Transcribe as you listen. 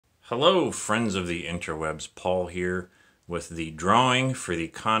Hello, friends of the interwebs. Paul here with the drawing for the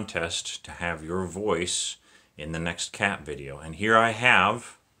contest to have your voice in the next cat video. And here I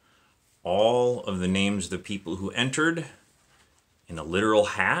have all of the names of the people who entered in a literal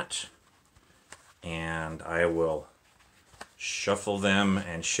hat. And I will shuffle them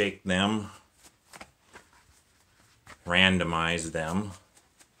and shake them, randomize them.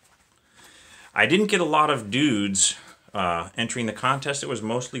 I didn't get a lot of dudes entering the contest. It was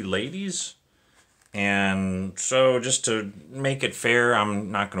mostly ladies, and so just to make it fair, I'm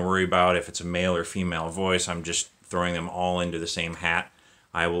not going to worry about if it's a male or female voice. I'm just throwing them all into the same hat.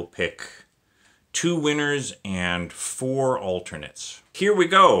 I will pick 2 winners and 4 alternates. Here we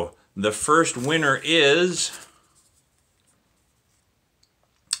go. The first winner is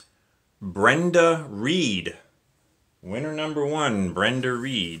Brenda Reed. Winner number 1, Brenda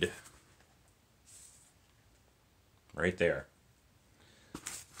Reed. Right there.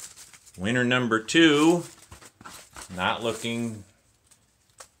 Winner number 2, not looking,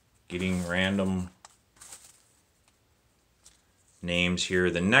 getting random names here.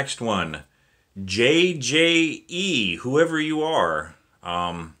 The next one, JJE, whoever you are.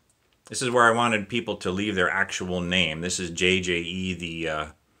 This is where I wanted people to leave their actual name. This is JJE,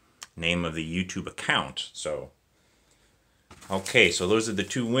 the name of the YouTube account. So, okay, so those are the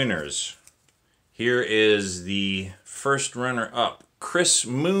 2 winners. Here is the first runner-up, Chris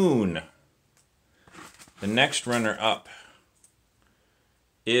Moon. The next runner-up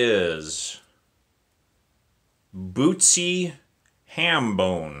is Bootsy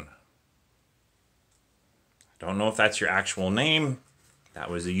Hambone. I don't know if that's your actual name.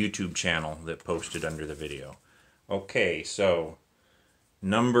 That was the YouTube channel that posted under the video. Okay, so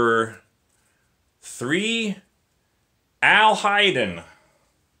number 3, Al Hayden,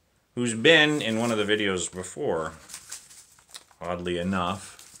 who's been in one of the videos before, oddly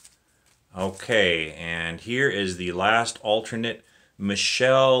enough. Okay, and here is the last alternate,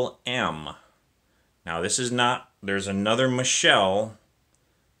 Michelle M. Now this is not, there's another Michelle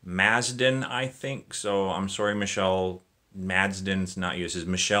Madsden, I think, so I'm sorry, Michelle Madsden's not you. This is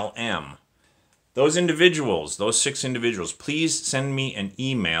Michelle M. Those individuals, those 6 individuals, please send me an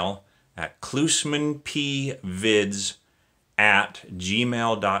email at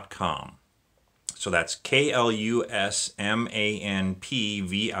klusmanpvids@gmail.com. So that's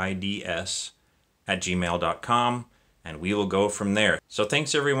KLUSMANPVIDS@gmail.com, and we will go from there. So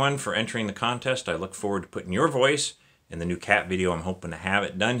thanks everyone for entering the contest. I look forward to putting your voice in the new cat video. I'm hoping to have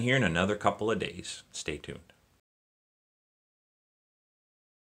it done here in another couple of days. Stay tuned.